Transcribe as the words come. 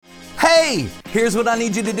Hey, here's what I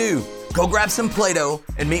need you to do. Go grab some Play-Doh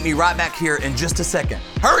and meet me right back here in just a second.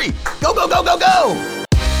 Hurry! Go, go, go, go, go!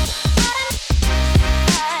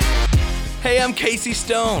 Hey, I'm Casey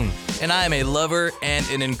Stone, and I am a lover and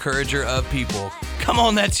an encourager of people. Come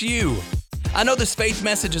on, that's you. I know this faith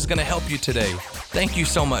message is going to help you today. Thank you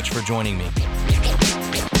so much for joining me.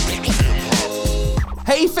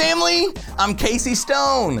 Hey, family, I'm Casey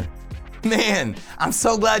Stone. Man, I'm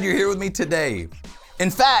so glad you're here with me today.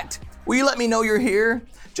 In fact, will you let me know you're here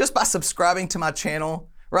just by subscribing to my channel,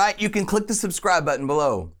 right? You can click the subscribe button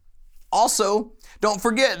below. Also, don't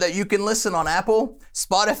forget that you can listen on Apple,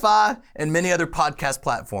 Spotify, and many other podcast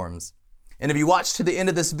platforms. And if you watch to the end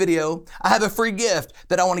of this video, I have a free gift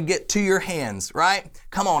that I want to get to your hands, right?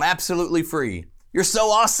 Come on, absolutely free. You're so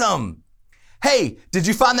awesome. Hey, did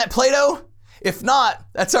you find that Play-Doh? If not,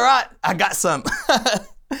 that's all right. I got some.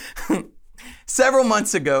 Several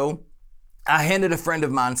months ago, I handed a friend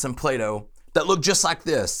of mine some Play-Doh that looked just like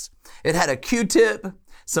this. It had a Q-tip,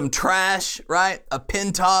 some trash, right? A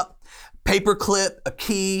pin top, paper clip, a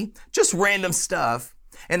key, just random stuff.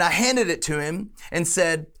 And I handed it to him and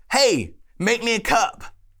said, hey, make me a cup.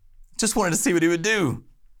 Just wanted to see what he would do.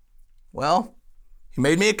 Well, he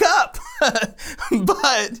made me a cup.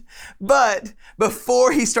 But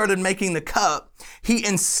before he started making the cup, he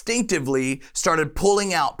instinctively started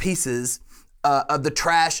pulling out pieces of the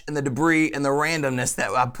trash and the debris and the randomness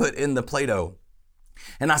that I put in the Play-Doh.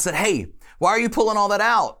 And I said, hey, why are you pulling all that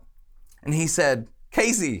out? And he said,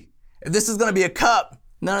 Casey, if this is going to be a cup,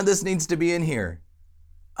 none of this needs to be in here.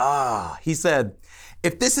 He said,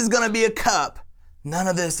 if this is going to be a cup, none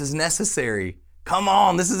of this is necessary. Come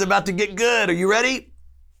on, this is about to get good. Are you ready?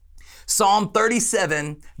 Psalm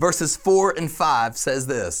 37 verses 4 and 5 says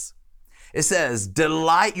this. It says,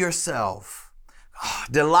 delight yourself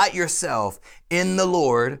in the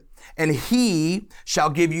Lord, and he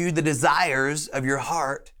shall give you the desires of your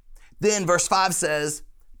heart. Then verse 5 says,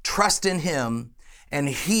 trust in him, and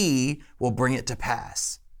he will bring it to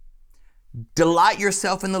pass. Delight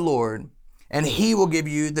yourself in the Lord, and he will give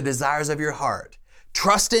you the desires of your heart.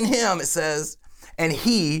 Trust in him, it says, and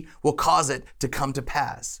he will cause it to come to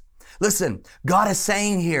pass. Listen, God is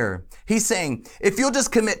saying here, he's saying, if you'll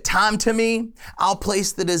just commit time to me, I'll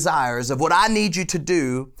place the desires of what I need you to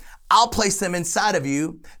do. I'll place them inside of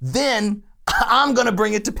you. Then I'm going to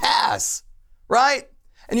bring it to pass, right?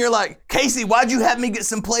 And you're like, Casey, why'd you have me get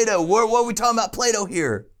some Play-Doh? What are we talking about Play-Doh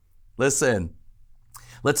here? Listen,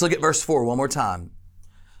 let's look at verse 4 one more time.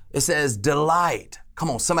 It says, delight. Come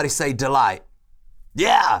on, somebody say delight.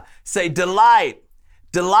 Yeah, say delight.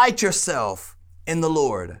 Delight yourself in the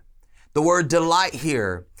Lord. The word delight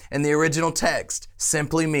here in the original text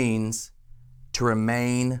simply means to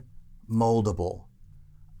remain moldable.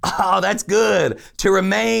 Oh, that's good. To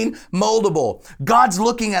remain moldable. God's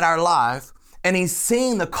looking at our life and he's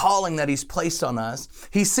seeing the calling that he's placed on us.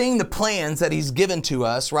 He's seeing the plans that he's given to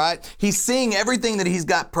us, right? He's seeing everything that he's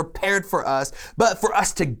got prepared for us. But for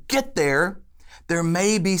us to get there, there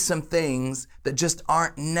may be some things that just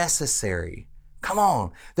aren't necessary. Come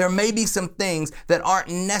on. There may be some things that aren't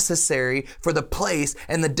necessary for the place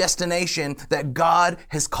and the destination that God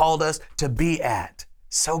has called us to be at.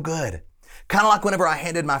 So good. Kind of like whenever I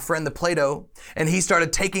handed my friend the Play-Doh and he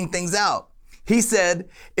started taking things out. He said,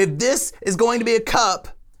 if this is going to be a cup,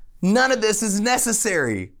 none of this is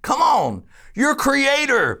necessary. Come on. Your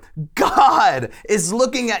creator, God, is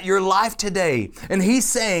looking at your life today and he's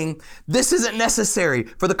saying, this isn't necessary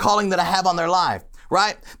for the calling that I have on their life.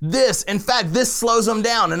 Right? In fact, this slows them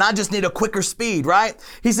down and I just need a quicker speed, right?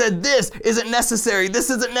 He said, this isn't necessary. This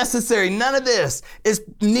isn't necessary. None of this is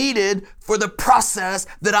needed for the process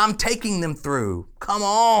that I'm taking them through. Come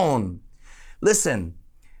on. Listen,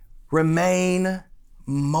 remain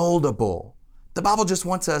moldable. The Bible just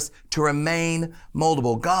wants us to remain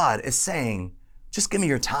moldable. God is saying, just give me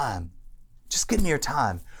your time. Just give me your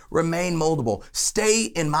time. Remain moldable. Stay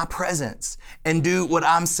in my presence and do what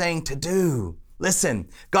I'm saying to do. Listen,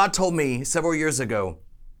 God told me several years ago,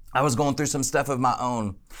 I was going through some stuff of my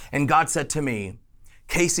own, and God said to me,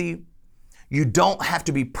 Casey, you don't have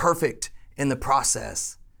to be perfect in the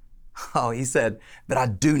process. Oh, he said, but I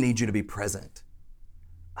do need you to be present.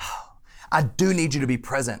 Oh, I do need you to be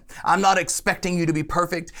present. I'm not expecting you to be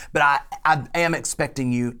perfect, but I am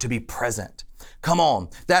expecting you to be present. Come on,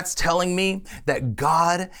 that's telling me that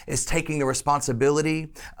God is taking the responsibility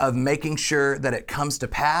of making sure that it comes to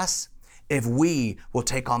pass if we will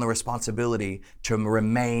take on the responsibility to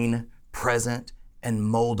remain present and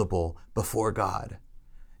moldable before God.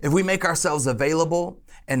 If we make ourselves available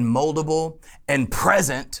and moldable and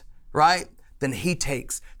present, right, then he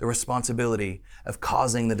takes the responsibility of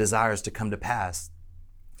causing the desires to come to pass.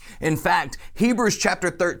 In fact, Hebrews chapter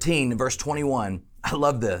 13, verse 21, I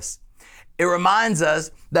love this. It reminds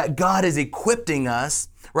us that God is equipping us,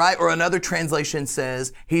 right? Or another translation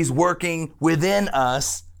says he's working within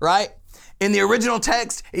us, right? In the original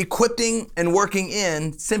text, equipping and working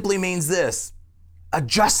in simply means this: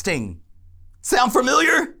 adjusting. Sound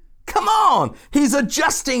familiar? Come on. He's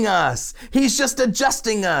adjusting us. He's just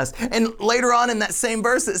adjusting us. And later on in that same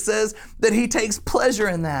verse, it says that he takes pleasure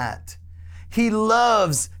in that. He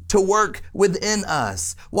loves to work within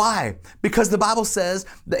us. Why? Because the Bible says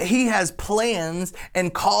that he has plans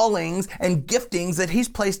and callings and giftings that he's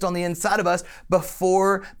placed on the inside of us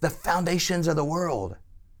before the foundations of the world.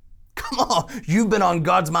 Come on, you've been on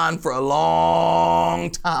God's mind for a long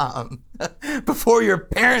time. Before your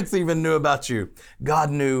parents even knew about you, God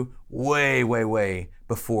knew way, way, way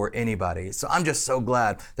before anybody. So I'm just so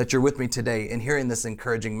glad that you're with me today in hearing this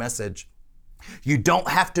encouraging message. You don't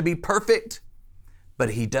have to be perfect,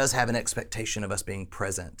 but he does have an expectation of us being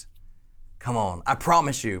present. Come on, I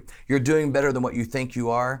promise you, you're doing better than what you think you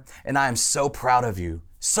are, and I am so proud of you,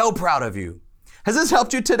 so proud of you. Has this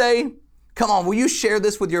helped you today? Come on, will you share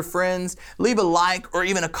this with your friends? Leave a like or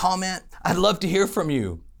even a comment. I'd love to hear from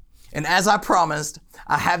you. And as I promised,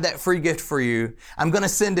 I have that free gift for you. I'm going to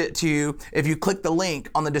send it to you if you click the link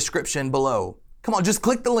on the description below. Come on, just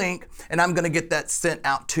click the link and I'm going to get that sent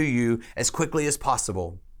out to you as quickly as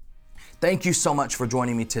possible. Thank you so much for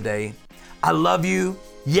joining me today. I love you.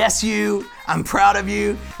 Yes, you. I'm proud of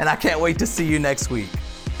you. And I can't wait to see you next week.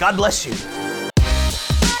 God bless you.